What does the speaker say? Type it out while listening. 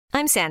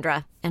I'm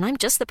Sandra, and I'm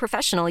just the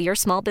professional your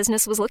small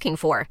business was looking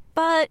for.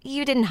 But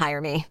you didn't hire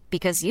me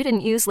because you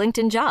didn't use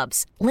LinkedIn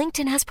Jobs.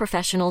 LinkedIn has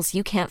professionals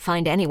you can't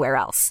find anywhere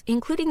else,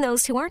 including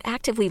those who aren't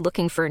actively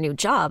looking for a new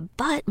job,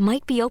 but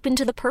might be open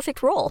to the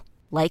perfect role,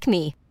 like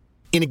me.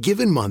 In a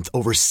given month,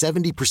 over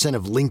 70%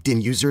 of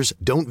LinkedIn users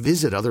don't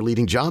visit other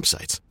leading job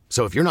sites.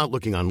 So if you're not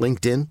looking on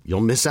LinkedIn,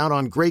 you'll miss out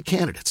on great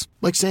candidates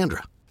like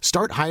Sandra.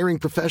 Start hiring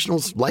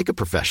professionals like a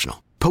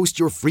professional. Post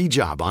your free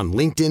job on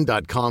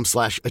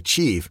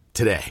linkedin.com/achieve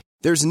today.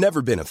 There's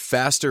never been a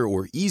faster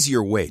or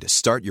easier way to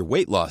start your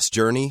weight loss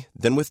journey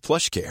than with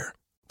PlushCare.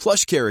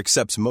 PlushCare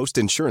accepts most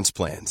insurance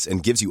plans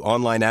and gives you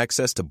online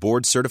access to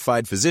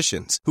board-certified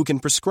physicians who can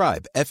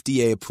prescribe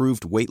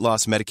FDA-approved weight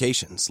loss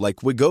medications like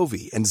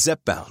Wegovy and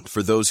Zepbound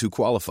for those who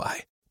qualify.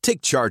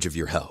 Take charge of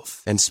your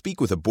health and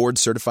speak with a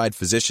board-certified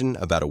physician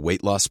about a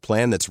weight loss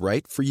plan that's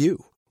right for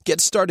you.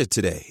 Get started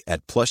today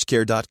at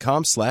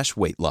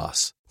plushcare.com/weight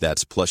loss.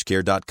 That's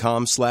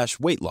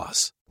plushcare.com/weight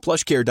loss.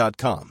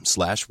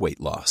 plushcare.com/weight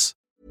loss.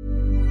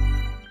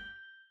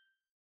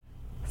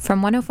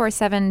 From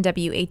 104.7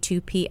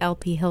 WA2P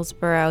LP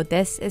Hillsborough,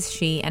 this is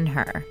She and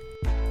Her.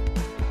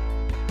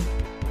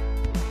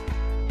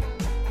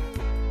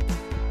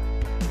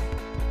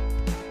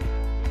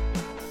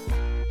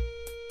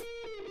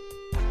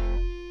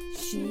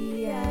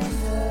 She and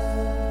Her.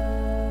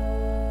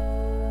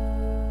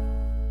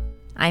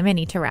 I'm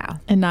Anita Rao.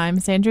 And I'm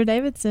Sandra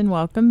Davidson.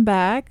 Welcome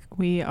back.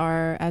 We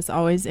are, as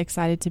always,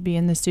 excited to be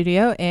in the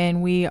studio,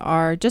 and we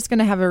are just going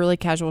to have a really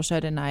casual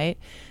show tonight.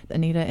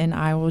 Anita and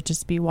I will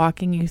just be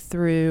walking you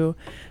through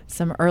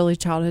some early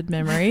childhood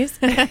memories.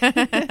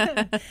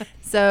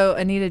 So,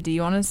 Anita, do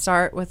you want to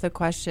start with a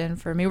question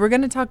for me? We're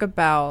going to talk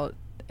about,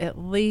 at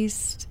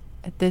least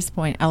at this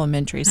point,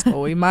 elementary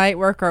school. We might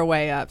work our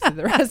way up to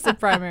the rest of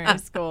primary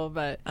school,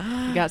 but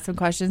you got some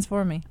questions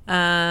for me?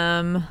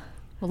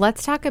 Well,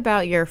 let's talk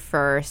about your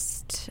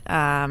first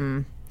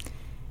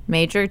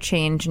major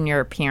change in your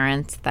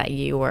appearance that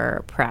you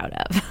were proud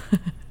of.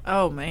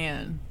 Oh,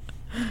 man.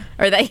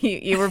 Or that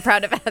you were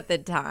proud of at the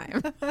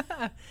time.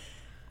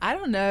 I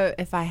don't know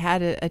if I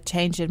had a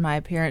change in my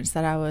appearance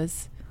that I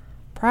was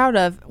proud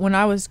of. When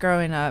I was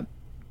growing up,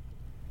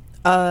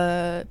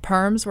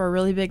 perms were a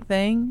really big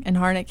thing in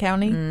Harnett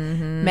County.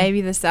 Mm-hmm.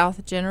 Maybe the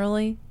South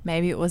generally.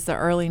 Maybe it was the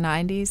early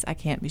 90s. I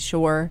can't be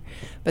sure.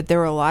 But there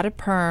were a lot of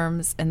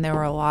perms, and there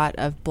were a lot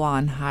of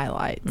blonde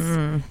highlights.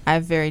 I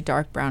have very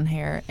dark brown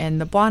hair.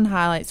 And the blonde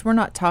highlights, we're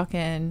not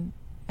talking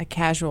a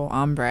casual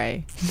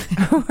ombre.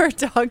 We're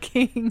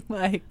talking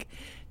like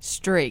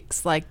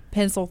streaks, like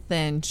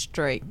pencil-thin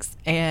streaks.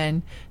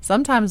 And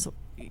sometimes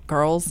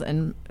girls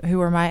and who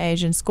were my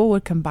age in school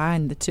would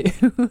combine the two.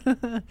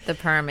 The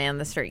perm and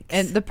the streaks.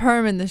 And the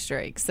perm and the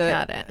streaks. So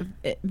got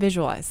it.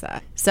 Visualize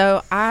that.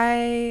 So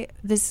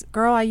this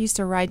girl I used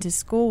to ride to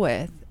school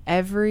with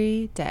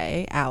every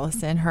day,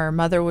 Allison, her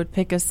mother would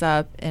pick us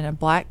up in a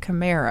black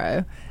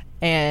Camaro,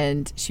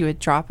 and she would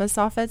drop us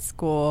off at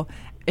school,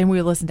 and we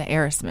would listen to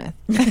Aerosmith.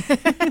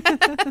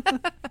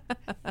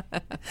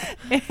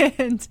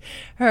 And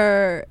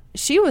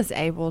she was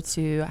able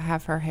to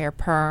have her hair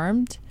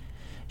permed.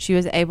 She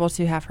was able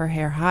to have her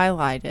hair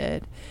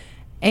highlighted,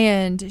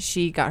 and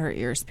she got her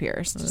ears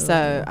pierced. Ooh,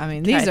 so, I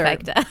mean, these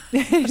trifecta. Are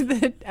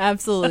the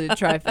absolute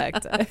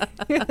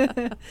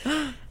trifecta.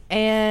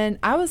 And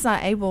I was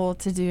not able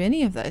to do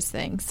any of those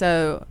things.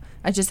 So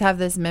I just have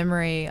this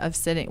memory of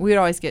sitting. We would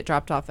always get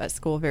dropped off at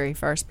school very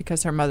first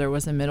because her mother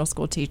was a middle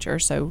school teacher,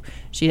 so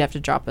she'd have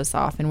to drop us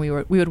off, and we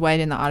would wait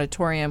in the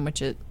auditorium,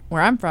 which is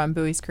where I'm from,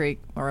 Buies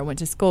Creek, or I went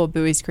to school,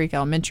 Buies Creek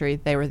Elementary.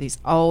 They were these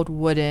old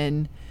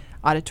wooden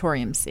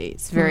auditorium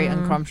seats, very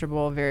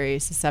uncomfortable, very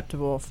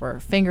susceptible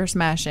for finger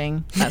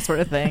smashing, that sort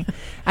of thing.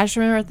 I just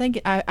remember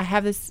thinking, I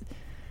have this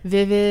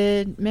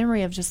vivid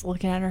memory of just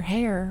looking at her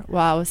hair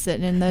while I was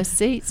sitting in those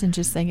seats and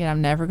just thinking,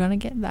 I'm never going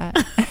to get that.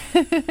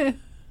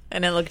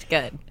 And it looked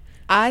good.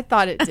 I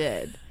thought it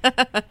did.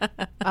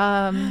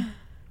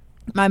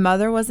 My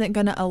mother wasn't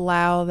going to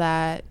allow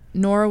that,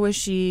 nor was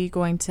she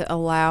going to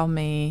allow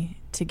me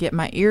to get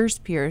my ears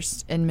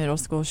pierced in middle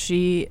school.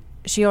 She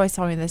always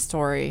told me this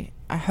story.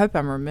 I hope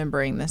I'm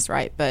remembering this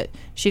right, but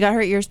she got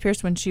her ears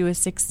pierced when she was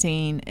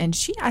 16, and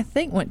she, I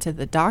think, went to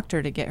the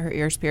doctor to get her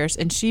ears pierced,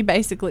 and she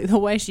basically, the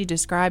way she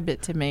described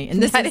it to me,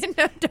 and I didn't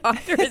know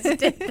doctors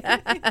did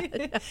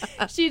that.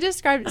 She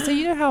described it, so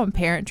you know how in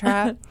Parent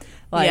Trap,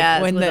 like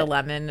yes, when with the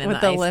lemon and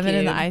with the the lemon cube.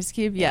 and the ice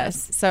cube,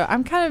 yes. So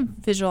I'm kind of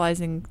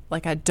visualizing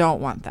like I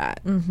don't want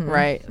that,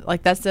 right?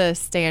 Like that's a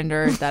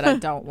standard that I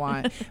don't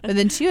want. But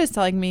then she was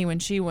telling me when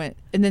she went,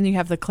 and then you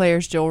have the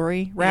Claire's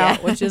jewelry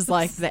route, which is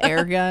like the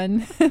air gun,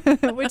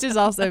 which is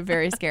also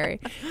very scary.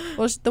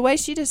 Well, the way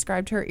she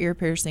described her ear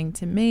piercing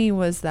to me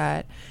was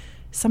that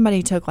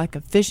somebody took like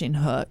a fishing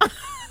hook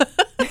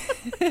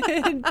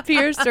and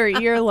pierced her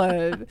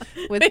earlobe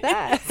with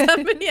that.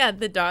 Somebody at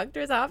the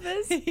doctor's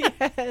office?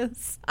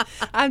 Yes.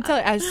 I'm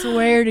telling you, I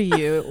swear to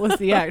you, it was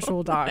the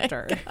actual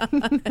doctor.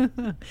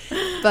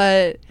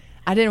 But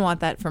I didn't want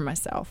that for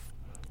myself.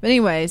 But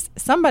anyways,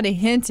 somebody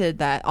hinted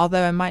that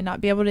although I might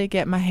not be able to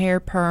get my hair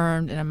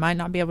permed and I might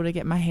not be able to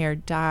get my hair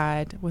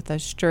dyed with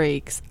those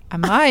streaks, I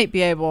might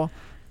be able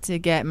to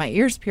get my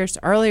ears pierced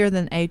earlier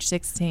than age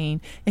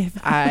 16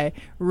 if I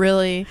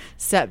really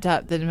stepped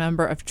up the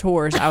number of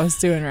chores I was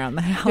doing around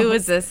the house. Who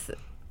was this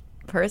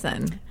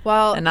person?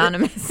 Well,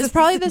 anonymous. It's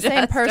probably the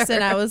same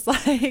person I was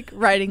like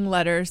writing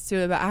letters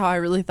to about how I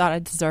really thought I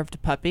deserved a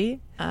puppy.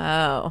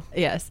 Oh.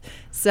 Yes.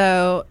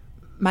 So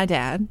my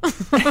dad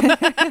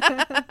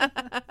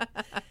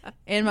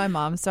and my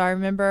mom. So I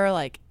remember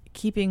like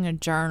keeping a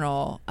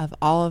journal of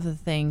all of the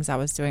things I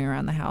was doing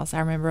around the house. I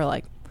remember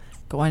like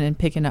going and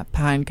picking up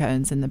pine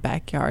cones in the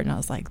backyard, and I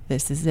was like,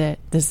 this is it.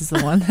 This is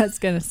the one that's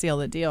going to seal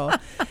the deal.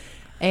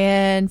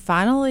 And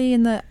finally,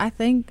 I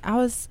think I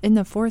was in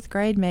the 4th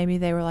grade, maybe,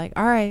 they were like,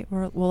 all right,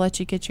 we'll let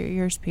you get your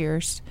ears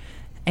pierced.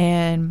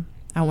 And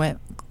I went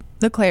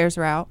the Claire's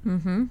route.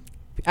 Mm-hmm.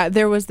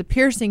 There was the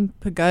piercing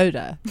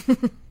pagoda.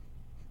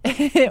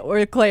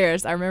 Or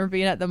Claire's. I remember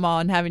being at the mall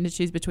and having to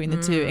choose between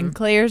the two. And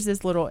Claire's,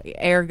 this little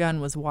air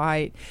gun was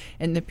white,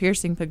 and the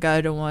piercing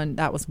pagoda one,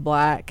 that was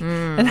black.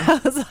 And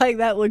I was like,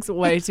 that looks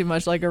way too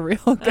much like a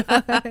real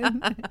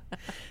gun.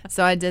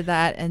 So I did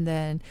that, and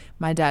then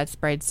my dad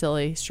sprayed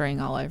silly string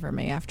all over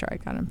me after I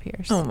got him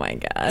pierced. Oh my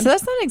God. So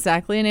that's not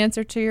exactly an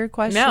answer to your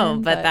question. No,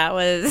 but that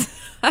was,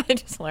 I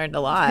just learned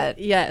a lot.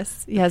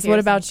 Yes. What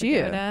about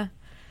you? Pagoda.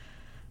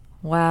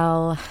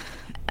 Well,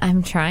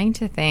 I'm trying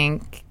to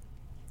think.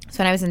 So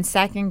when I was in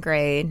 2nd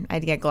grade, I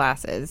had to get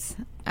glasses.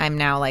 I'm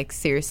now like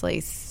seriously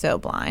so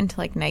blind,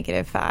 like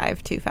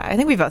 -5, I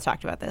think we both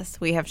talked about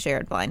this. We have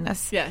shared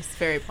blindness. Yes,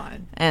 very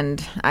blind.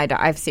 And I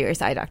have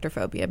serious eye doctor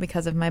phobia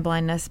because of my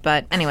blindness.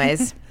 But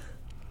anyways,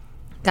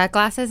 got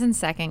glasses in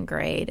 2nd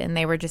grade, and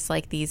they were just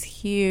like these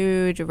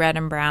huge red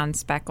and brown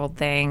speckled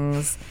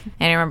things.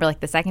 And I remember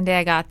like the second day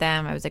I got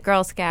them, I was a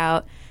Girl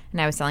Scout,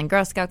 and I was selling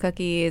Girl Scout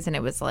cookies, and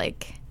it was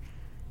like,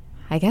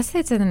 I guess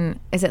is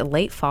it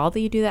late fall that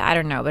you do that? I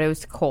don't know, but it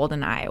was cold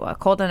in Iowa.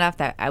 Cold enough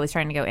that I was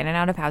trying to go in and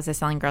out of houses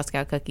selling Girl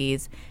Scout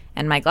cookies,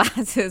 and my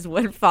glasses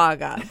would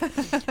fog up.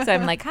 So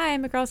I'm like, hi,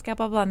 I'm a Girl Scout,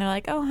 blah, blah. And they're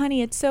like, oh,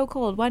 honey, it's so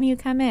cold. Why don't you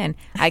come in?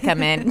 I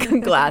come in,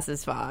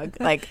 glasses fog.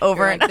 Like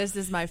over and this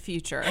is my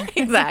future.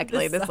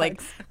 Exactly. this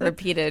like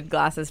repeated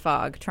glasses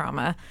fog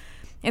trauma.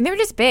 And they were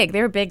just big.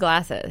 They were big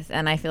glasses.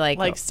 And I feel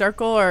like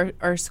circle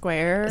or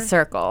square?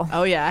 Circle.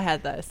 Oh, yeah, I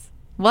had those.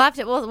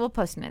 We'll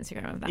post an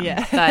Instagram of them.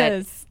 Yes.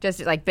 But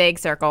just like big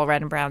circle,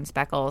 red and brown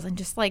speckles, and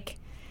just like,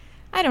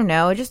 I don't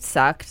know, it just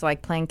sucked.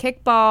 Like playing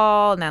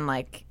kickball, and then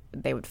like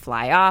they would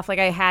fly off. Like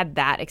I had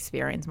that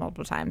experience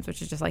multiple times,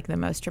 which is just like the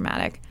most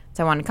traumatic.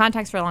 So I wanted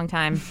contacts for a long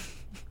time.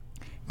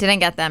 Didn't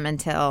get them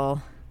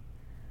until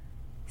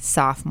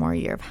sophomore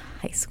year of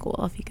high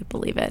school, if you could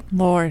believe it.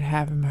 Lord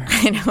have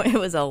mercy. I know, it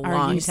was a long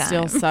time. Are you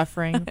still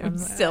suffering? I'm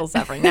still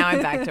suffering. Now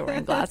I'm back to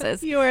wearing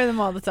glasses. You wear them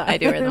all the time. I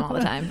do wear them all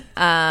the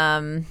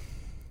time.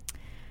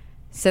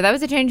 So that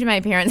was a change in my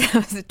appearance.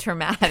 That was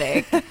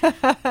traumatic.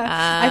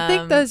 I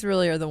think those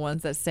really are the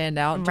ones that stand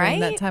out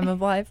during that time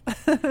of life.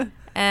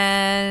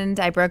 And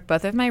I broke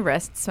both of my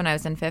wrists when I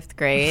was in 5th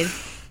grade,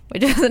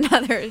 which was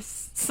another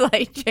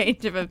slight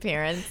change of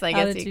appearance, I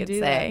guess you could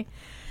say.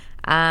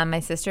 My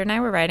sister and I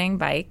were riding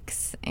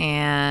bikes,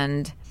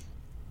 and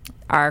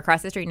our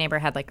across the street neighbor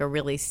had like a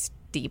really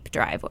steep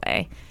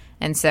driveway.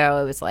 And so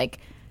it was like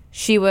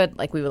we would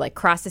like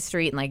cross the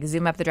street and like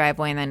zoom up the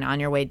driveway, and then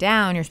on your way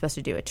down, you're supposed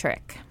to do a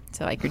trick.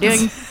 So like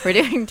we're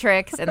doing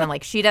tricks, and then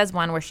like she does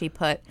one where she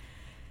put,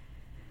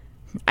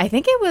 I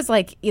think it was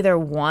like either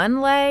one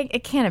leg.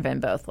 It can't have been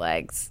both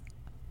legs.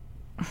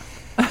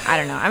 I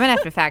don't know. I'm gonna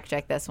have to fact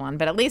check this one,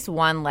 but at least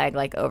one leg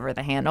like over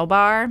the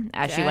handlebar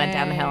as she went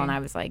down the hill, and I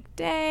was like,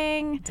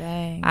 dang,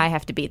 I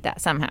have to beat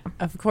that somehow.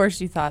 Of course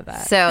you thought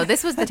that. So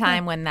this was the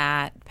time when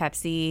that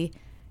Pepsi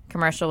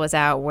commercial was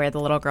out, where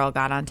the little girl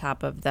got on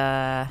top of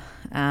the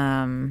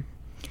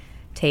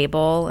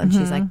table, and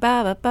she's like,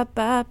 ba ba ba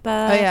ba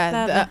ba. Oh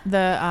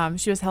yeah,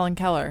 she was Helen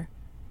Keller,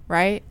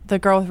 right? The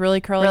girl with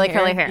really curly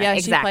hair. Yeah,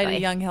 exactly. She played a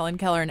young Helen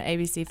Keller in an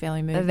ABC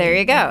Family movie. There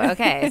you go.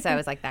 Okay, so I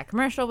was like, that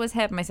commercial was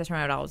hip. My sister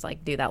and I would always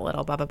like do that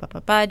little ba ba ba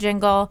ba ba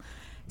jingle.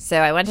 So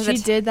I went to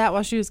She did that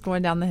while she was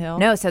going down the hill?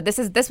 No, so this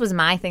was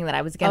my thing that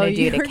I was going to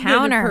do to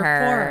counter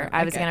her.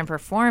 I was going to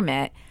perform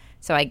it.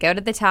 So I go to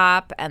the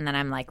top, and then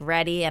I'm like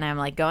ready, and I'm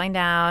like going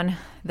down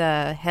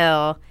the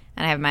hill,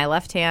 and I have my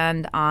left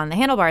hand on the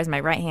handlebars.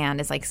 My right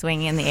hand is like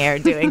swinging in the air,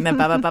 doing the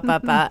ba ba ba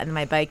ba ba, and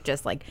my bike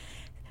just like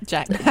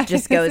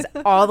just goes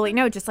all the way.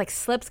 No, it just like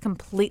slips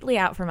completely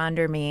out from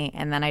under me,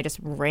 and then I just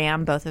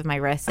ram both of my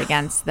wrists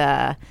against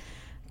the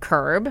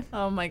curb.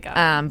 Oh my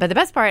God. But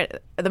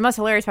the most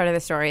hilarious part of the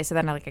story is, so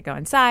then I go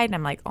inside, and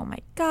I'm like, oh my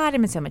God,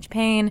 I'm in so much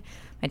pain.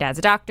 My dad's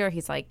a doctor.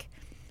 He's like,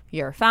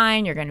 you're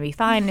fine. You're going to be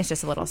fine. It's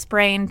just a little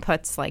sprain.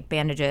 Puts like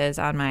bandages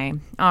on my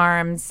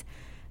arms.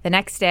 The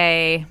next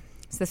day,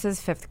 so this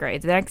is 5th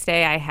grade. The next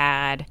day I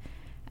had,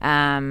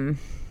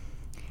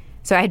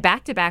 so I had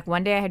back-to-back.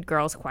 One day I had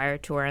girls choir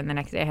tour, and the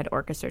next day I had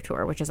orchestra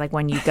tour, which is like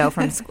when you go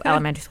from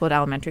elementary school to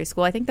elementary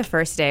school. I think the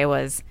first day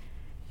was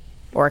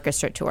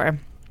orchestra tour.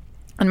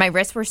 And my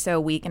wrists were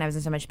so weak and I was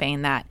in so much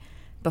pain that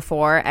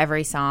before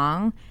every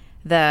song,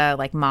 the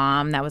like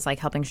mom that was like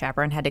helping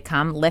chaperone had to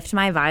come lift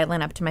my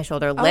violin up to my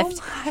shoulder,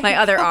 lift my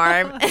other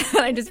arm, and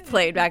I just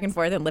played back and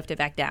forth and lift it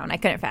back down. I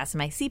couldn't fasten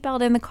my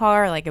seatbelt in the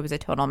car. Like, it was a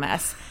total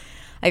mess.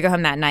 I go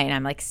home that night and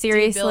I'm like,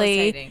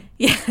 seriously? Debilitating.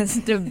 Yes,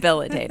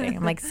 debilitating.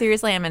 I'm like,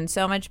 seriously, I'm in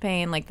so much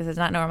pain. Like, this is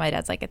not normal. My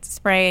dad's like, it's a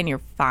spray and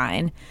you're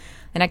fine.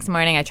 The next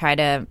morning I try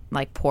to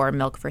like pour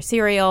milk for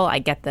cereal. I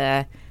get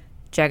the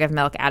jug of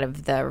milk out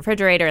of the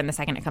refrigerator, and the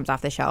second it comes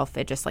off the shelf,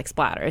 it just like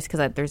splatters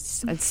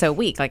because it's so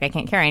weak. Like, I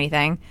can't carry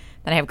anything.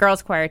 Then I have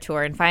girls' choir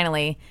tour, and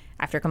finally,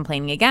 after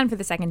complaining again for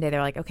the second day,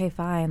 they're like, okay,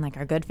 fine. Like,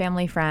 our good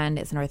family friend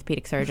is an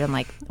orthopedic surgeon.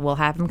 Like, we'll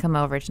have him come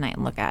over tonight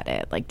and look at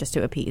it, like, just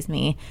to appease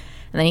me.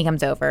 And then he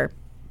comes over,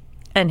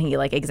 and he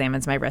like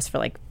examines my wrist for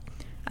like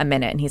a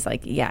minute, and he's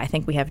like, yeah, I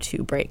think we have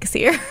 2 breaks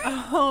here.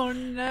 Oh,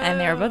 no. And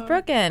they were both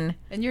broken.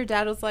 And your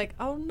dad was like,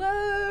 oh,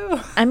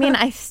 no. I mean,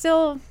 I'm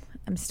still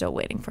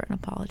waiting for an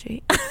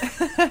apology.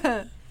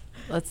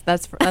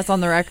 That's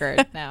on the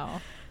record now.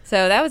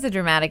 So that was a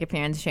dramatic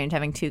appearance change,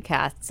 having 2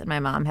 casts and my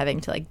mom having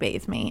to like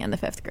bathe me in the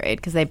 5th grade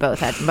because they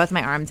both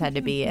my arms had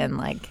to be in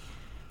like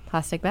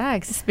plastic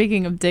bags.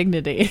 Speaking of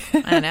dignity.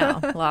 I know.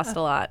 Lost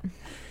a lot.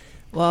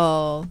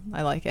 Well,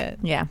 I like it.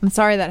 Yeah. I'm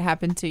sorry that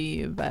happened to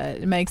you, but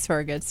it makes for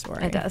a good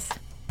story. It does.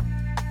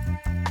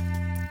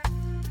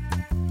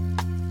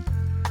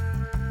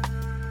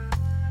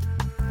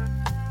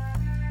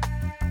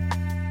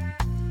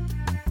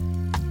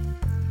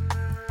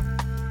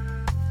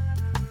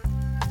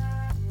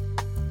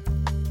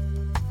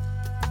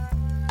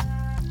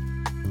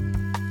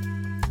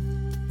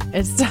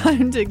 It's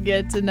time to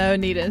get to know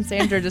Anita and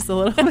Sandra just a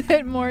little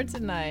bit more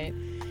tonight.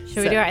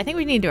 Should we do I think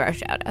we need to do our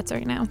shout outs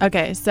right now.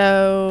 Okay,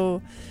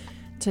 so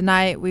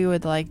tonight we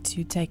would like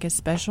to take a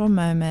special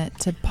moment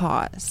to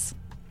pause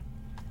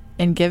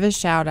and give a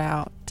shout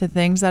out to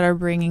things that are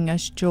bringing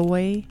us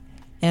joy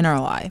in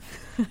our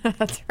life.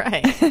 That's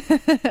right.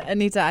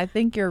 Anita, I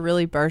think you're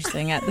really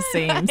bursting at the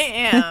seams. I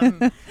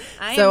am.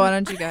 So why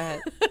don't you go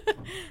ahead?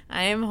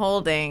 I am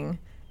holding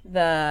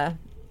the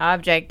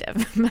object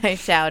of my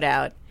shout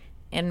out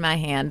in my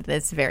hand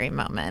this very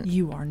moment.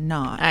 You are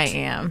not. I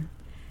am.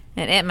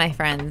 And it, my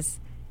friends,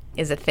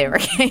 is a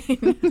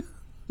Theracane.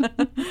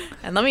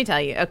 And let me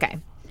tell you, okay.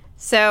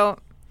 So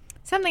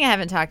something I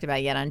haven't talked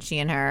about yet on She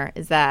and Her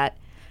is that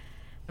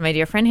my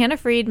dear friend Hannah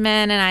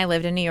Friedman and I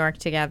lived in New York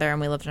together,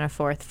 and we lived on a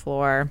 4th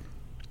floor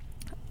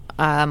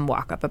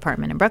walk-up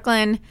apartment in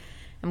Brooklyn.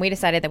 And we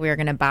decided that we were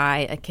going to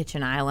buy a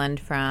kitchen island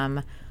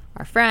from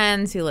our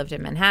friends who lived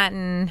in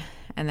Manhattan.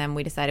 And then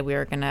we decided we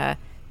were going to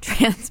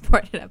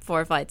transport it up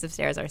 4 flights of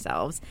stairs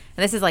ourselves.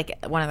 And this is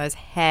like one of those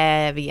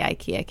heavy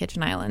IKEA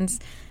kitchen islands.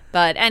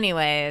 But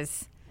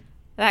anyways,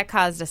 that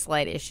caused a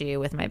slight issue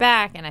with my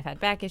back, and I've had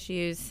back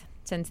issues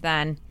since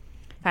then.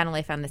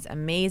 Finally found this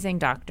amazing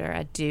doctor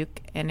at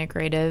Duke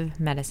Integrative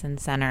Medicine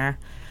Center,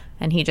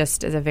 and he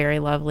just is a very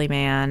lovely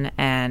man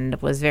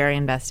and was very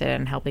invested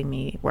in helping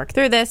me work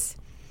through this,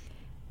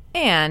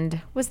 and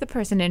was the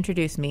person to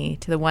introduce me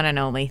to the one and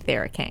only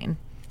Theracane,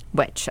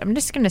 which I'm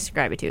just going to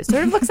describe it to you. It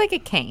sort of looks like a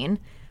cane,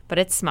 but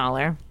it's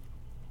smaller,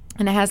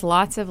 and it has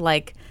lots of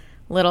like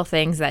little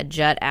things that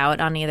jut out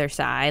on either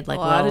side, like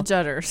a lot of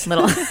jutters,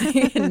 little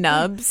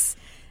nubs.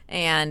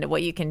 And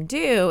what you can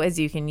do is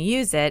you can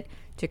use it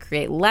to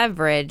create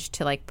leverage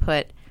to like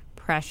put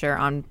pressure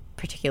on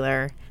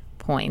particular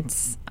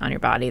points on your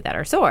body that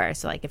are sore.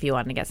 So like if you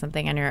want to get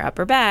something on your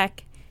upper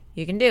back,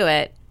 you can do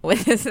it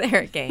with this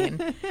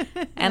Theracane.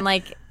 And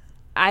like,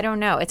 I don't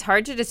know. It's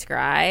hard to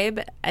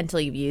describe until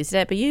you've used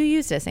it, but you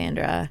used it,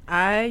 Sandra.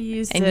 I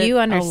used it and you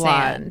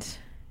understand.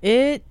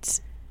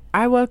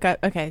 I woke up.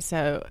 Okay,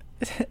 so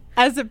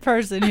as a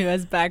person who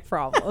has back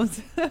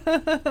problems,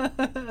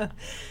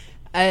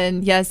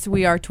 and yes,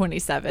 we are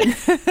 27.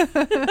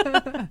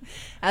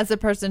 As a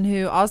person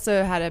who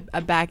also had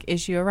a back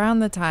issue around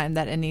the time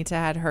that Anita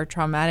had her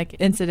traumatic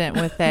incident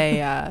with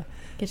a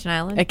kitchen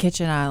island. A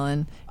kitchen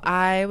island.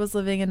 I was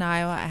living in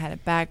Iowa. I had a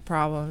back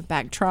problem,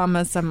 back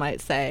trauma, some might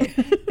say.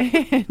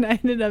 And I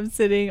ended up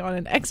sitting on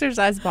an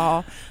exercise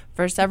ball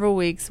for several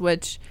weeks,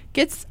 which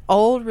gets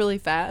old really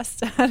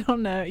fast. I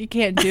don't know. You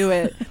can't do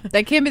it.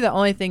 That can't be the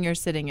only thing you're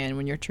sitting in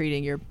when you're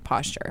treating your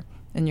posture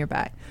and your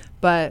back.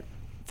 But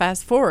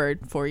fast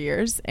forward 4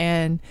 years,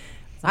 and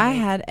I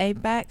had a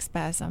back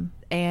spasm.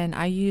 And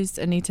I used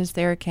Anita's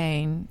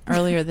Theracane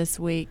earlier this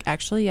week,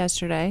 actually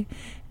yesterday.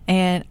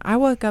 And I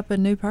woke up a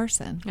new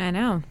person. I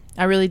know.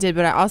 I really did.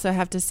 But I also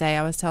have to say,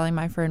 I was telling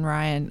my friend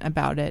Ryan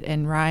about it.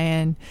 And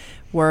Ryan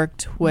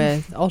worked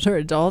with older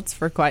adults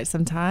for quite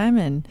some time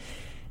and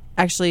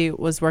actually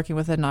was working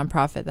with a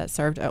nonprofit that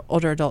served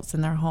older adults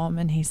in their home.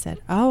 And he said,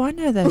 oh, I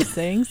know those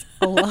things.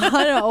 A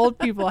lot of old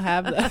people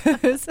have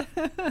those.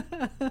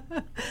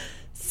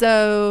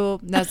 So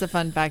that's a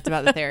fun fact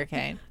about the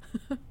Theracane.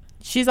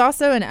 She's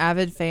also an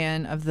avid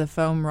fan of the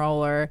foam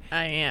roller.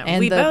 I am.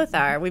 And we both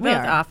are. We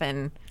both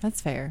often.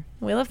 That's fair.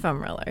 We love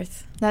foam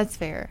rollers. That's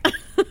fair.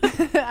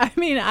 I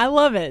mean, I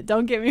love it.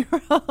 Don't get me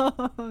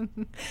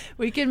wrong.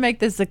 We can make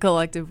this a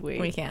collective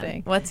we can.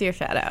 thing. What's your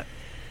shout out?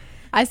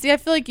 I see. I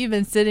feel like you've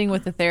been sitting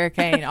with the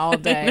Theracane all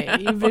day.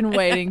 You've been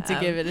waiting to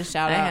give it a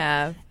shout out. I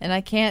have. And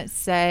I can't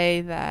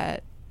say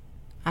that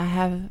I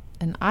have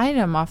an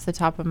item off the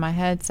top of my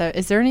head. So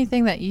is there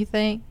anything that you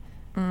think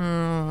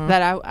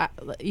that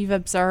you've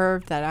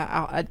observed that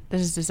I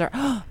just deserve?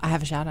 I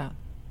have a shout out.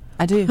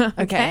 I do.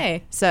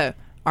 Okay. So,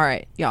 all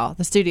right, y'all,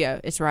 the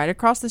studio, it's right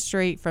across the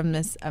street from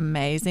this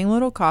amazing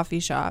little coffee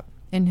shop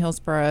in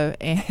Hillsboro.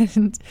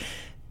 And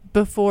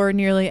before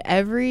nearly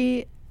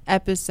every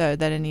episode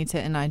that Anita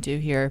and I do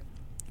here,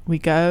 we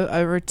go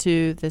over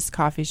to this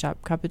coffee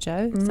shop, Cup of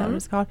Joe. Is that what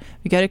it's called?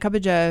 We go to Cup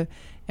of Joe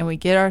and we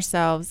get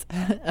ourselves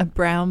a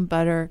brown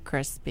butter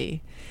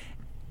crispy.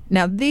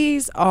 Now,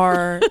 these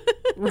are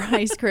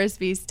Rice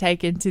Krispies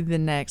taken to the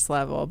next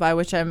level, by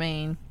which I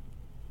mean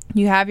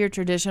you have your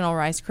traditional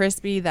Rice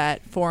Krispie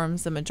that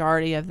forms the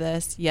majority of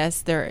this.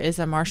 Yes, there is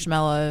a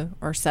marshmallow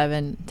or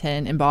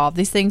 7-10 involved.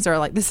 These things are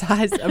like the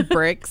size of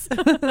bricks.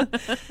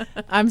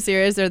 I'm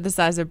serious. They're the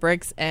size of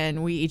bricks,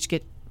 and we each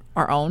get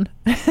our own.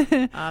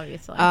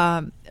 Obviously.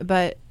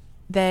 But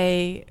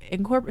they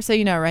incorporate, so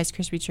Rice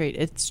Krispie treat,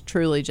 it's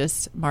truly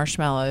just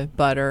marshmallow,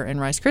 butter,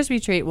 and Rice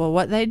Krispie treat. Well,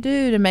 what they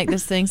do to make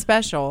this thing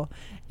special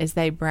is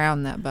they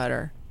brown that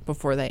butter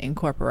before they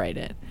incorporate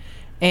it.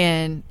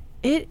 And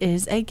it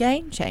is a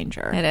game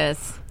changer. It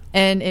is.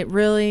 And it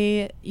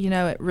really,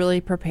 it really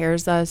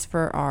prepares us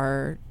for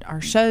our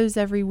shows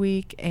every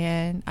week.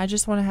 And I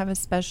just want to have a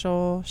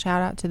special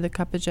shout out to the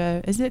Cup of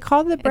Joe. Is it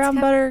called the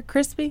brown butter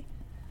crispy?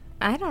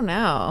 I don't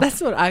know. That's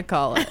what I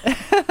call it.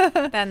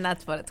 Then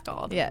that's what it's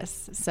called.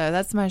 Yes. So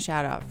that's my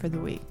shout out for the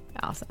week.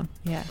 Awesome.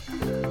 Yeah.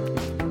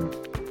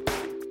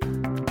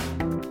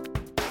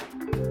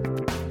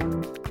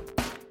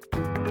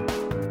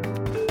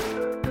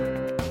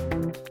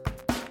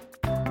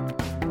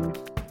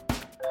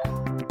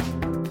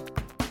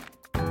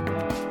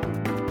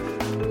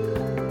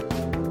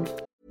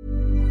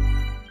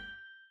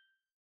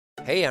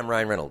 Hey, I'm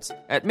Ryan Reynolds.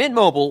 At Mint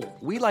Mobile,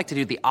 we like to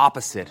do the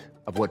opposite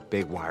of what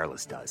Big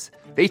Wireless does.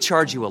 They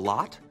charge you a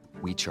lot,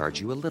 we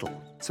charge you a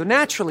little. So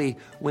naturally,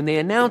 when they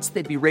announced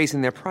they'd be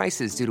raising their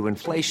prices due to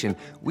inflation,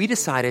 we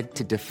decided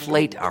to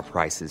deflate our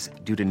prices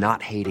due to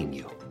not hating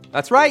you.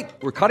 That's right.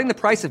 We're cutting the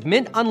price of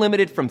Mint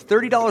Unlimited from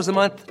 $30 a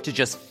month to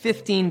just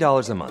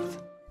 $15 a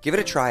month. Give it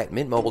a try at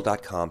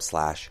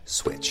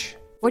mintmobile.com/switch.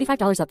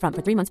 $45 up front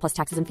for 3 months plus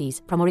taxes and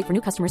fees. Promo rate for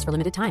new customers for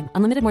limited time.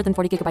 Unlimited more than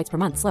 40 gigabytes per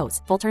month.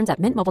 Slows full terms at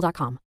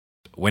mintmobile.com.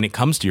 When it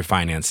comes to your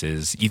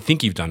finances, you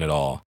think you've done it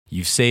all.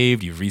 You've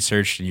saved, you've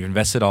researched, and you've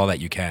invested all that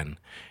you can.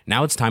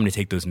 Now it's time to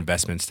take those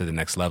investments to the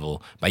next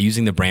level by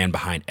using the brand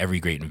behind every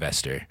great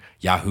investor,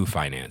 Yahoo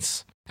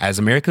Finance. As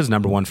America's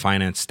 #1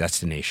 finance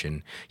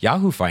destination,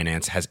 Yahoo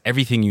Finance has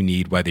everything you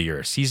need, whether you're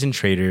a seasoned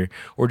trader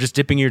or just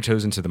dipping your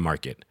toes into the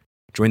market.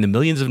 Join the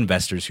millions of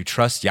investors who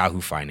trust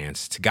Yahoo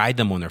Finance to guide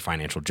them on their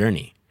financial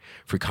journey.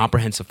 For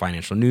comprehensive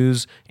financial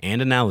news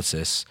and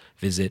analysis,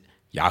 visit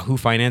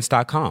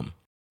yahoofinance.com.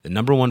 The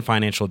 #1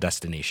 financial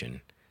destination,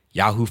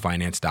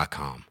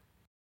 yahoofinance.com.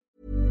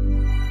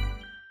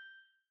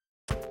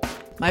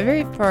 My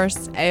very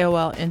first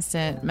AOL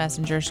Instant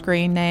Messenger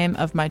screen name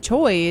of my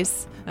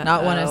choice,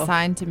 not one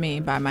assigned to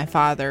me by my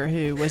father,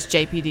 who was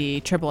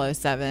JPD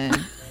 0007.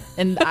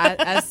 And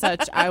as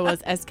such, I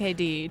was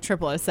SKD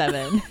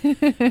 0007.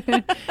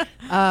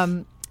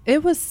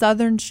 It was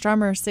Southern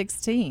Strummer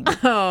 16.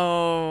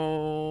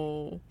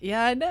 Oh.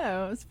 Yeah, I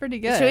know. It's pretty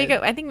good. Should we go?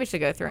 I think we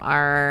should go through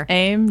our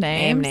AIM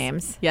names. AIM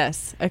names.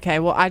 Yes. Okay.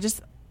 Well, I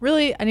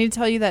need to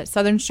tell you that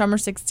Southern Strummer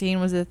 16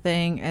 was a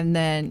thing, and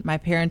then my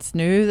parents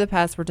knew the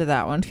password to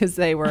that one because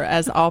they were,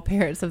 as all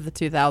parents of the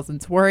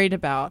 2000s, worried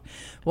about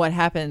what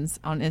happens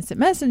on Instant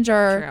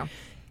Messenger. True.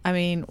 I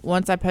mean,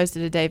 once I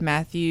posted a Dave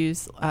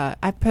Matthews,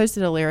 I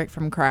posted a lyric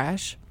from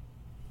Crash.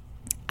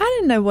 I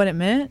didn't know what it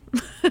meant.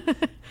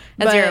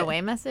 As your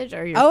away message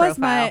or your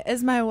profile?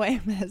 As my away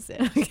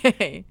message.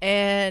 Okay.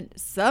 And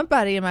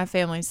somebody in my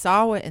family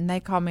saw it, and they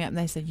called me up and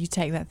they said, "You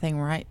take that thing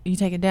right. You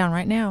take it down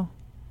right now."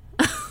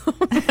 Oh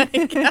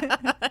my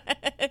God.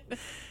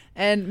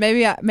 And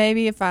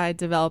maybe if I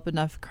develop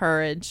enough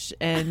courage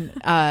and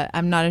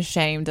I'm not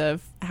ashamed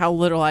of how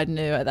little I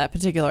knew at that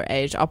particular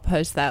age, I'll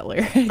post that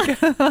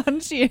lyric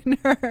on She and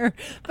Her.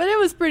 But it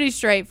was pretty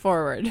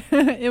straightforward.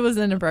 It was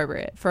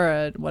inappropriate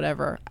for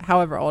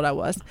however old I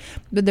was.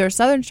 But there was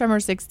Southern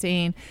Strummer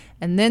 16,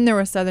 and then there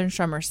was Southern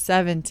Strummer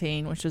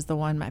 17, which was the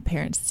one my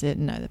parents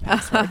didn't know the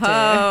password to.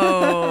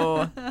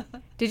 Oh.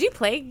 Did you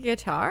play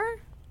guitar?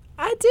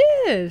 I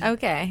did.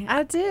 Okay.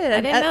 I did.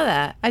 I didn't know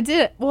that. I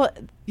did. Well,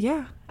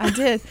 yeah, I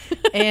did.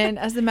 And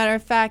as a matter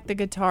of fact, the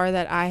guitar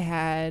that I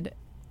had,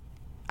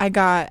 I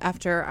got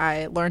after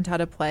I learned how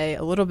to play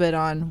a little bit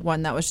on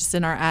one that was just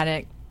in our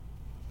attic.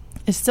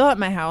 It's still at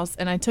my house,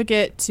 and I took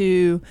it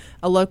to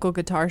a local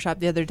guitar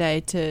shop the other day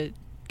to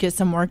get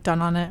some work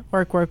done on it.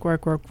 Work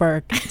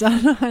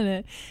done on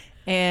it.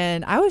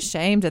 And I was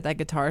shamed at that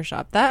guitar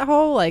shop. That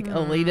whole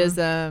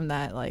elitism,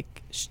 that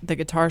the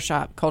guitar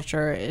shop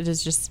culture, it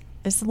is just...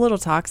 It's a little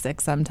toxic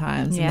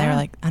sometimes. Yeah. And they're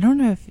like, I don't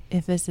know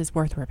if this is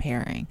worth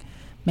repairing.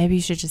 maybe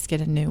you should just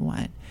get a new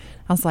one.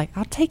 I was like,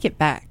 I'll take it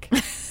back.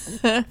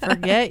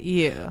 Forget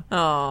you.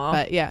 Oh.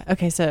 But yeah.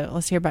 Okay. So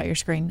let's hear about your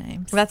screen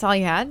names. That's all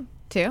you had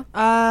too?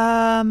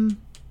 I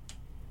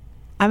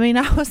mean,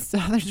 I was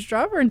Southern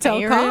Strummer until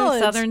you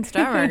college. were Southern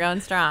Strummer going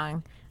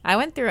strong. I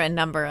went through a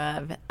number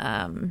of,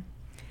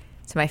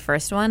 so my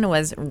first one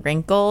was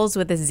Wrinkles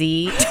with a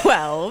Z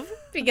 12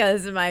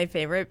 because my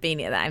favorite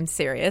beanie, I'm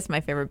serious,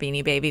 my favorite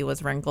Beanie Baby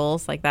was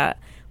Wrinkles, like that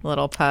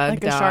little pug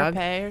like dog. a Shar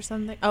Pei or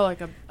something? Oh, like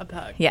a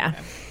pug. Yeah.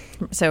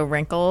 Okay. So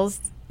Wrinkles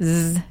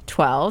Z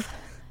 12.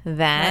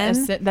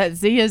 Then that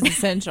Z is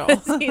essential.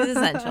 Z is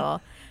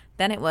essential.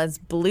 Then it was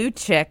Blue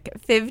Chick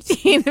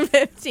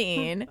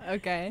 1515.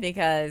 Okay.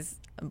 Because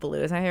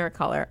blue is my favorite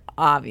color,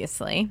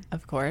 obviously.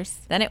 Of course.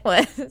 Then it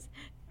was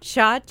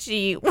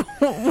Chachi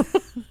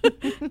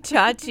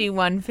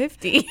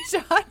 150.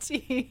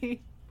 Chachi.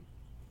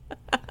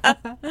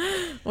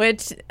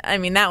 Which, I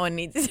mean, that one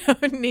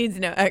needs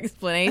no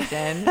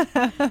explanation.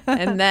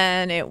 And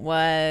then it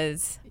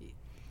was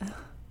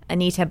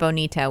Anita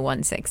Bonita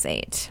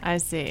 168. I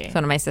see. It's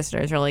one of my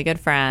sister's really good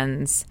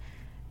friends.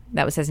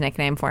 That was his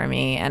nickname for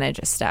me, and it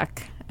just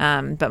stuck.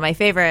 But my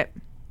favorite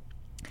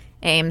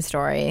AIM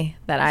story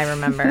that I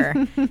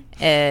remember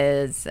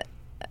is,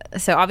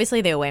 so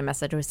obviously the away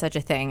message was such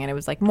a thing, and it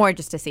was like more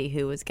just to see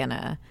who was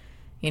gonna,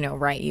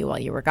 write you while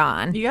you were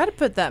gone. You got to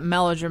put that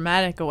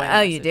melodramatic away.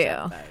 Oh, you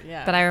do.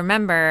 Yeah. But I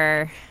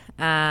remember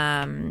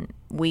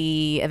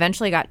we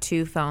eventually got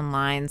 2 phone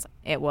lines.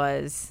 It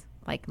was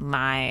like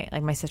my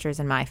sister's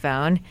and my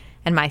phone,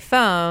 and my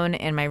phone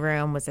in my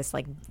room was this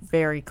like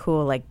very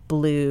cool like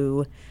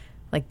blue,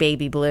 like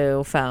baby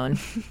blue phone.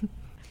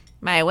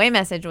 My away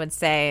message would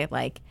say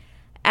like,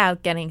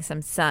 out getting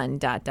some sun, ...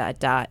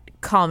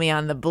 Call me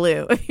on the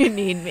blue if you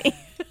need me.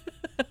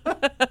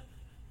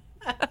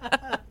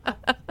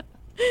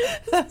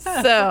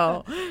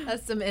 So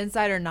that's some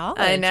insider knowledge.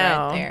 I know.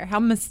 Right there. How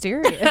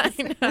mysterious.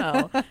 I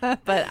know.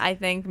 But I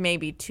think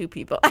maybe 2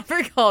 people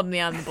ever called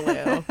me on the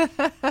blue.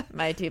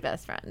 My 2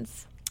 best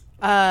friends.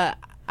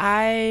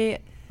 I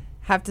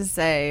have to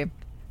say,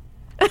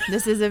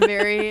 this is a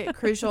very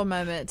crucial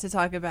moment to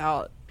talk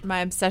about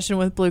my obsession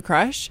with Blue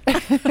Crush.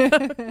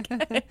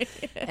 Okay.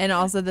 And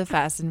also the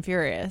Fast and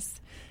Furious.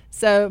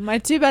 So my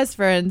 2 best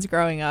friends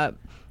growing up,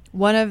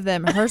 one of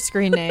them, her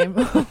screen name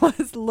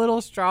was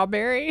Little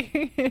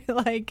Strawberry,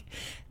 like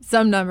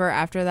some number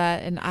after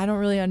that. And I don't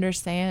really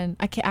understand.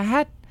 I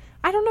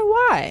don't know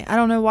why. I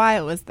don't know why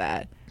it was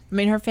that. I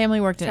mean, her family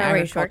worked in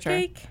agriculture.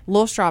 Shortcake?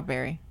 Little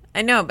Strawberry.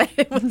 I know, but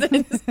it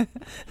wasn't.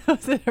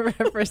 Was it a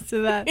reference to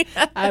that?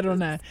 Yeah. I don't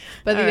know.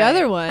 But All the right.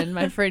 other one,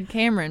 my friend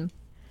Cameron,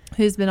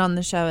 who's been on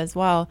the show as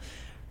well,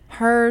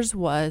 hers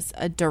was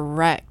a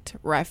direct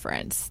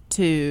reference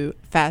to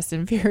Fast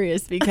and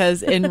Furious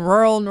because in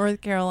rural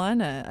North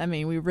Carolina, I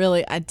mean, we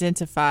really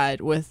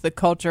identified with the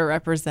culture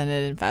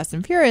represented in Fast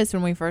and Furious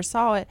when we first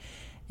saw it.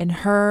 And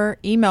her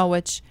email,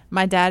 which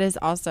my dad is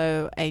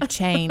also a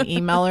chain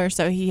emailer,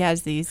 so he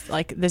has these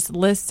like this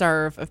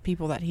listserv of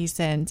people that he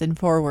sends and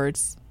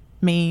forwards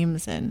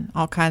memes and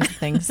all kinds of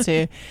things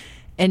to.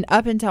 And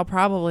up until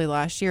probably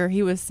last year,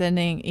 he was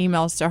sending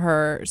emails to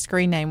her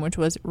screen name, which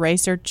was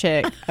Racer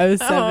Chick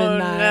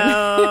 079.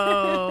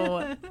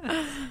 Oh,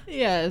 no.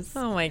 Yes.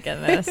 Oh, my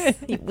goodness.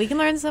 We can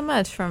learn so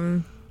much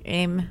from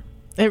AIM.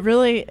 It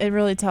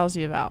really tells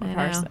you about a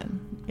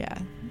person. Yeah.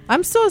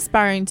 I'm still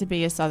aspiring to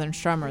be a Southern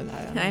Strummer,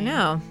 though. I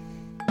know.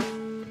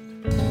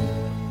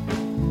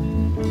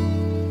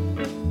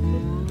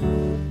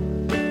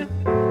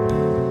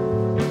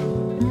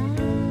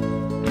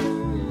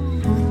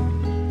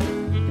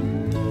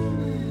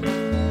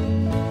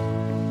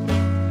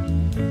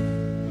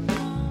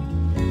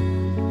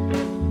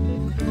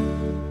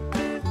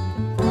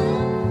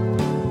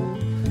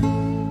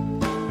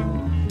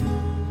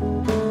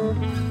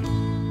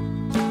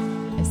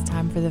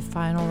 For the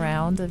final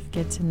round of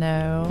Get to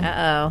Know.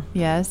 Uh-oh.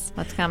 Yes.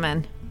 What's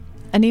coming?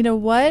 Anita,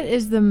 what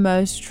is the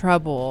most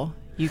trouble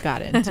you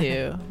got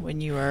into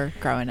when you were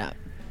growing up?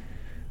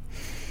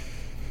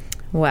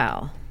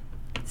 Well,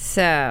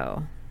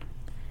 so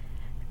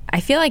I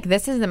feel like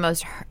this is the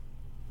most.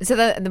 So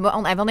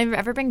I've only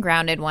ever been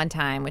grounded one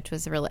time, which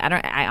was really.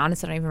 I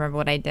honestly don't even remember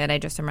what I did. I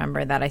just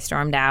remember that I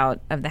stormed out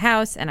of the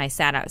house and I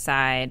sat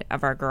outside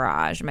of our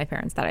garage. My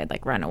parents thought I'd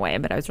like run away,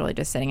 but I was really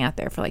just sitting out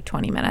there for like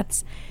 20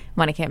 minutes.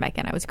 When I came back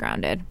in, I was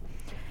grounded.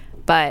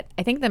 But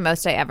I think the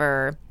most I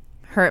ever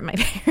hurt my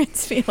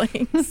parents'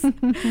 feelings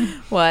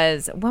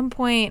was at one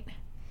point.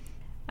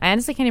 I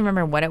honestly can't even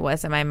remember what it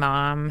was that my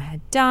mom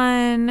had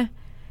done.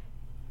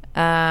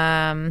 But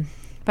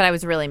I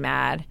was really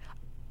mad.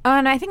 Oh,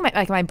 and I think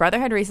my brother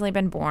had recently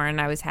been born.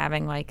 I was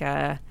having like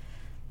a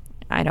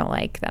I don't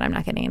like that I'm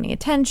not getting any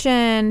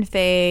attention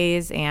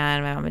phase,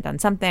 and my mom had done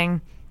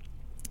something.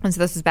 And so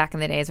this was back in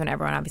the days when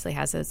everyone obviously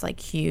has those like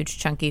huge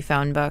chunky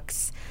phone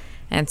books.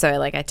 And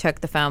so I took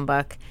the phone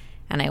book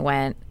and I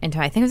went into,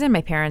 I think it was in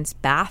my parents'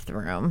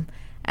 bathroom,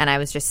 and I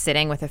was just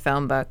sitting with a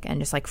phone book and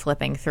just like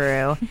flipping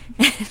through.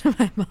 And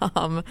my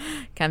mom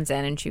comes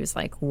in and she was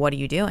like, "What are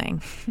you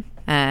doing?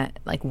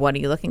 Like, what are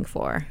you looking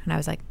for?" And I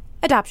was like,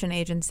 adoption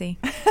agency.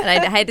 And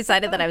I had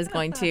decided that I was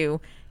going to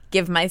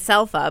give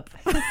myself up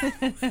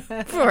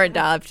for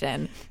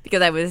adoption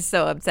because I was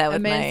so upset with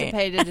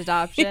emancipated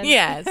adoption.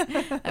 Yes.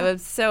 I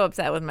was so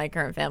upset with my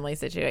current family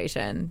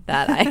situation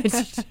that I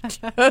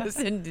had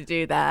chosen to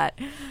do that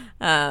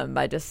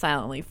by just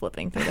silently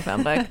flipping through the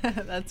phone book.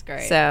 That's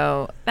great.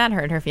 So that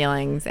hurt her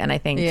feelings, and I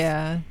think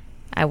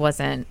I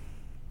wasn't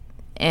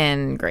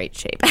in great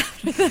shape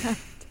after that.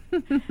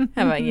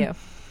 How about you?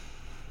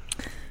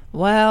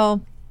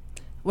 Well,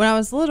 when I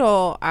was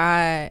little,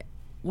 I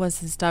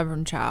was a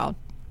stubborn child.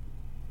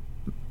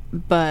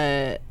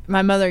 But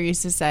my mother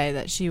used to say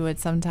that she would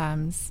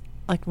sometimes,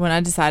 like when I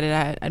decided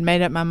I'd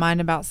made up my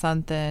mind about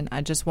something,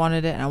 I just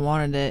wanted it and I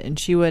wanted it, and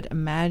she would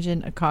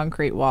imagine a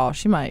concrete wall.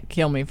 She might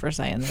kill me for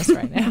saying this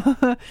right now.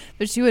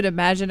 But she would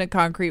imagine a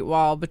concrete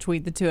wall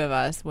between the two of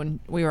us when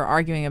we were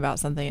arguing about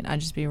something, and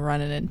I'd just be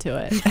running into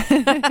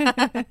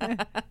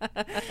it.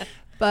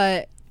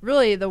 But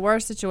really, the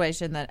worst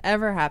situation that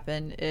ever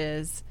happened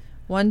is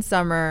one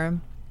summer,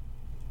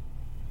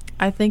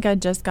 I think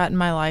I'd just gotten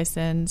my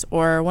license,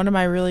 or one of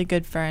my really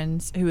good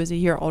friends who was a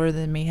year older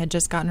than me had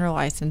just gotten her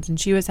license, and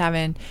she was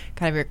having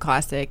kind of your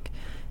classic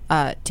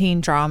teen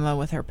drama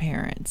with her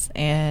parents.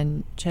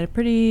 And she had a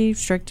pretty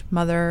strict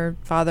mother,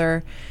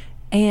 father,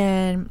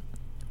 and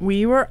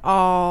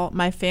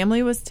my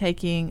family was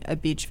taking a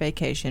beach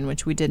vacation,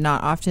 which we did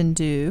not often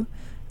do.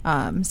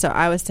 So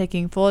I was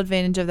taking full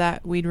advantage of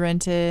that. We'd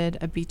rented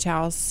a beach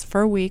house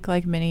for a week,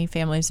 like many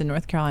families in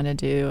North Carolina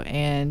do,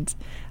 and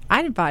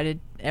I invited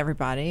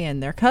everybody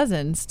and their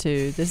cousins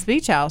to this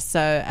beach house. So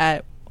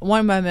at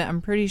one moment,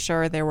 I'm pretty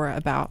sure there were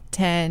about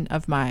 10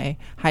 of my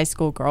high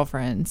school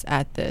girlfriends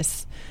at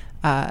this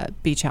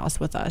beach house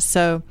with us.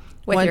 So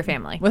your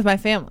family? With my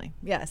family,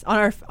 yes,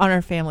 on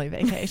our family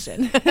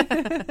vacation.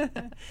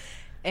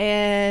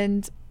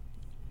 And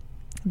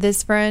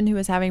this friend who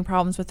was having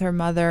problems with her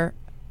mother,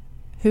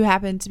 who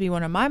happened to be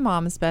one of my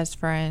mom's best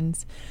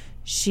friends,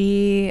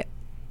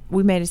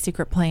 we made a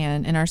secret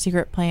plan, and our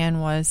secret plan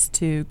was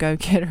to go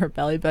get her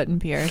belly button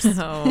pierced.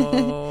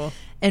 Oh.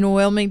 In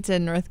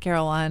Wilmington, North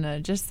Carolina,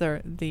 just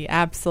the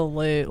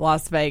absolute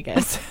Las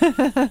Vegas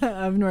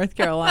of North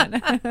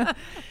Carolina.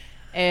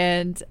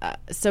 And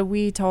so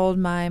we told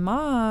my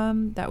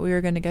mom that we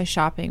were going to go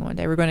shopping one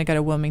day. We were going to go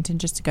to Wilmington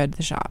just to go to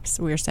the shops.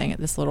 We were staying at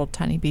this little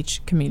tiny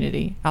beach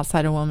community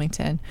outside of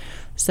Wilmington.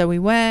 So we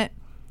went,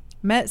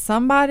 met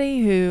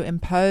somebody who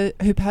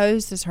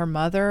posed as her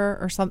mother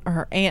or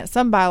her aunt,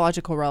 some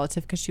biological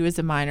relative, because she was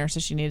a minor, so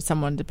she needed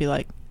someone to be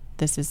like,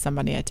 this is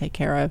somebody I take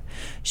care of.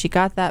 She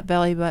got that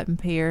belly button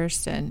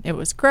pierced, and it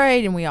was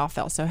great, and we all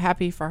felt so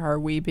happy for her,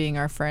 we being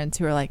our friends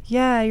who were like,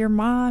 yeah, your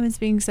mom is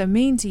being so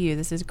mean to you.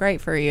 This is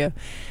great for you.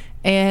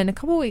 And a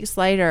couple weeks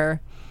later,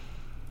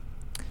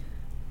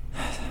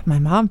 my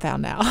mom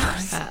found out.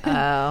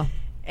 Uh-oh.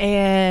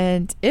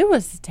 And it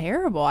was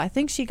terrible. I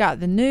think she got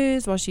the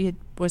news while she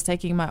was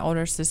taking my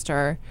older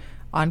sister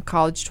on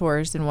college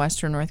tours in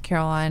Western North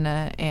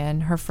Carolina,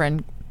 and her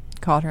friend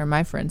called her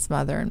my friend's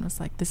mother and was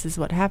like, this is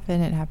what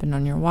happened. It happened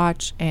on your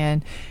watch.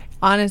 And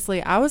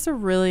honestly, I was a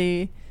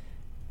really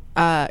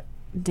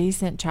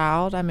decent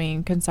child. I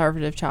mean,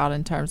 conservative child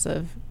in terms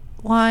of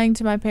lying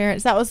to my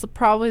parents. That was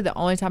probably the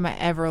only time I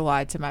ever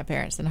lied to my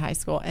parents in high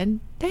school.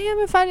 And damn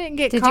if I didn't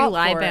get caught. Did you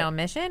lie by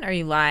omission, or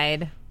you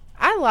lied?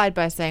 I lied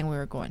by saying we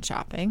were going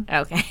shopping.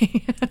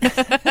 Okay.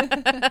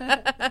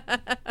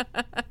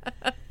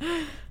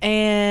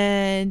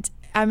 And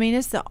I mean,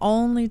 it's the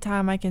only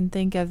time I can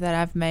think of that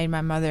I've made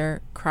my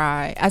mother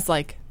cry, as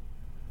like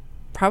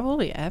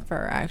probably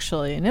ever,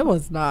 actually. And it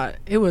wasn't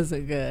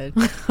good.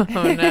 Oh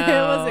no.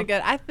 It wasn't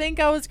good. I think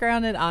I was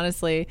grounded.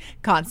 Honestly,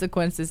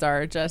 consequences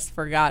are just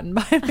forgotten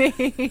by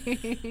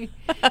me.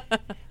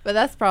 But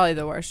that's probably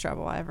the worst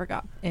trouble I ever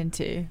got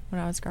into when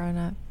I was growing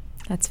up.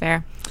 That's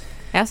fair.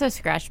 I also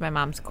scratched my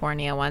mom's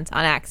cornea once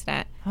on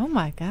accident. Oh,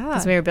 my God.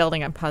 Because we were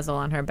building a puzzle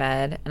on her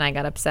bed, and I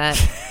got upset.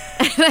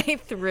 And I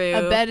threw...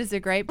 A bed is a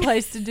great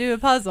place to do a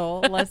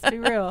puzzle. Let's be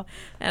real.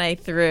 And I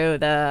threw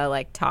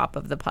the, top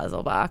of the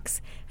puzzle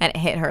box, and it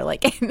hit her,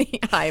 in the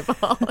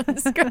eyeball and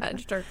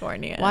scratched her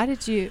cornea. Why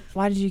did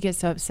you get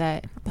so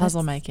upset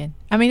puzzle making?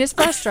 I mean, it's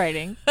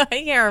frustrating. I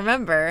can't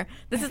remember.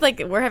 This is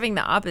we're having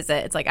the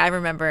opposite. It's I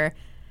remember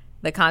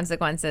the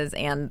consequences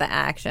and the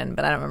action,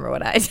 but I don't remember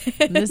what I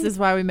did. This is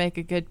why we make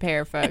a good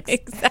pair, folks.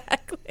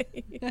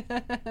 Exactly.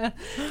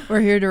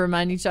 We're here to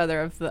remind each other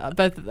of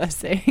both of those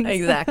things.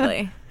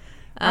 Exactly.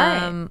 All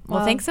right.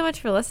 Well, thanks so much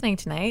for listening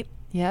tonight.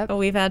 Yep.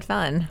 We've had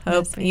fun.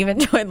 Hope you've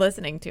enjoyed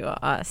listening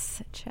to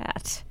us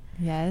chat.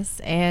 Yes,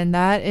 and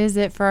that is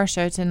it for our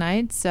show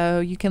tonight. So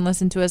you can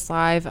listen to us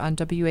live on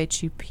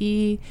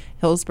WHUP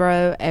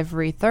Hillsboro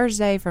every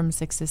Thursday from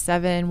 6 to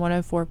 7,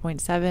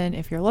 104.7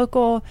 if you're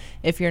local.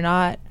 If you're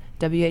not,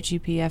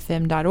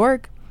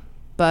 WHUPFM.org.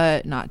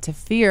 But not to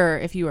fear,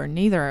 if you are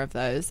neither of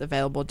those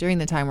available during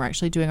the time we're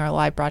actually doing our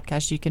live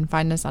broadcast, you can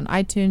find us on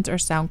iTunes or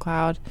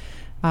SoundCloud,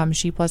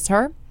 She Plus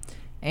Her.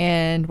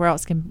 And where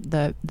else can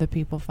the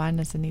people find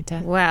us,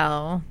 Anita?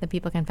 Well, the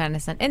people can find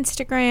us on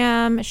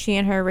Instagram, She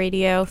and Her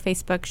Radio,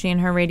 Facebook, She and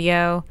Her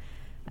Radio.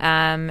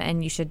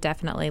 And you should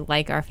definitely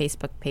like our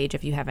Facebook page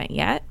if you haven't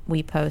yet.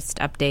 We post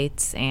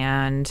updates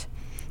and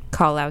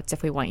call outs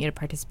if we want you to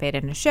participate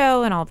in a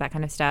show and all of that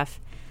kind of stuff.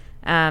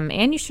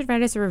 And you should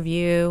write us a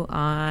review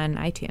on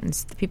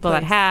iTunes. The people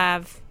that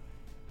have,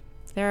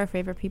 they're our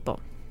favorite people.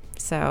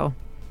 So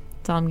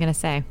that's all I'm going to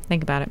say.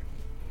 Think about it.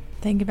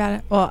 Think about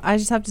it. Well, I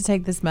just have to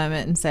take this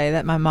moment and say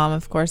that my mom,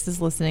 of course,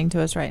 is listening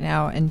to us right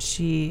now, and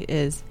she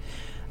is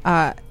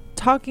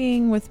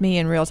talking with me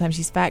in real time.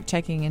 She's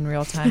fact-checking in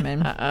real time.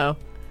 And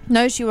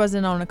no, she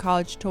wasn't on a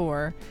college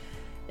tour.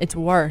 It's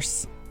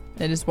worse.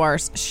 It is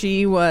worse.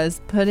 She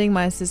was putting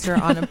my sister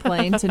on a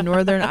plane to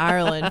Northern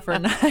Ireland for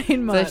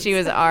 9 months. So she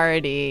was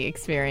already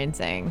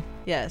experiencing.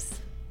 Yes.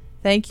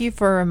 Thank you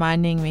for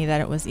reminding me that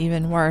it was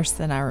even worse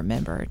than I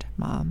remembered,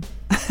 Mom.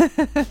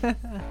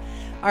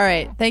 All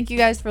right. Thank you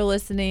guys for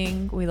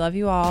listening. We love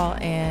you all,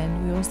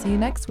 and we will see you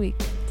next week.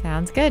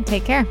 Sounds good.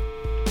 Take care.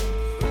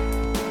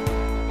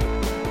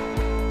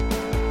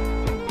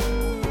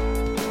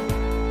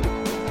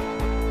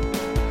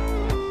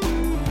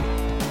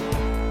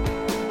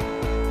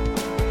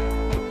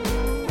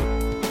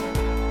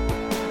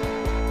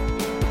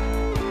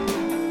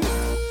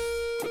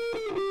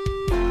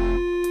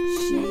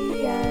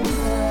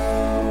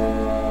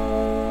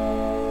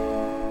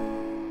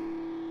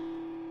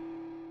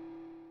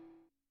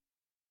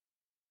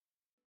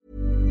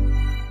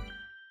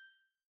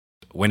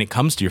 When it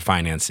comes to your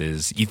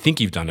finances, you think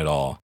you've done it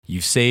all.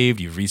 You've saved,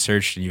 you've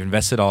researched, and you've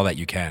invested all that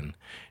you can.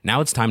 Now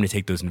it's time to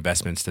take those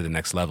investments to the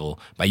next level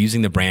by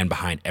using the brand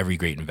behind every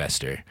great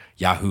investor,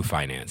 Yahoo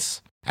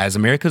Finance. As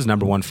America's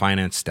 #1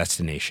 finance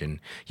destination,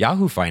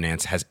 Yahoo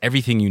Finance has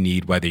everything you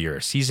need, whether you're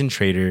a seasoned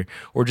trader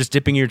or just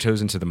dipping your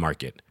toes into the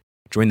market.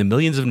 Join the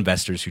millions of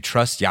investors who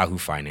trust Yahoo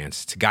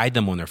Finance to guide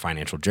them on their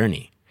financial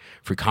journey.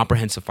 For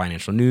comprehensive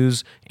financial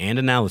news and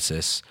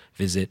analysis,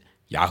 visit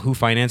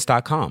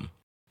yahoofinance.com.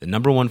 The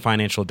 #1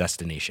 financial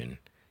destination,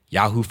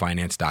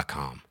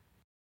 yahoofinance.com.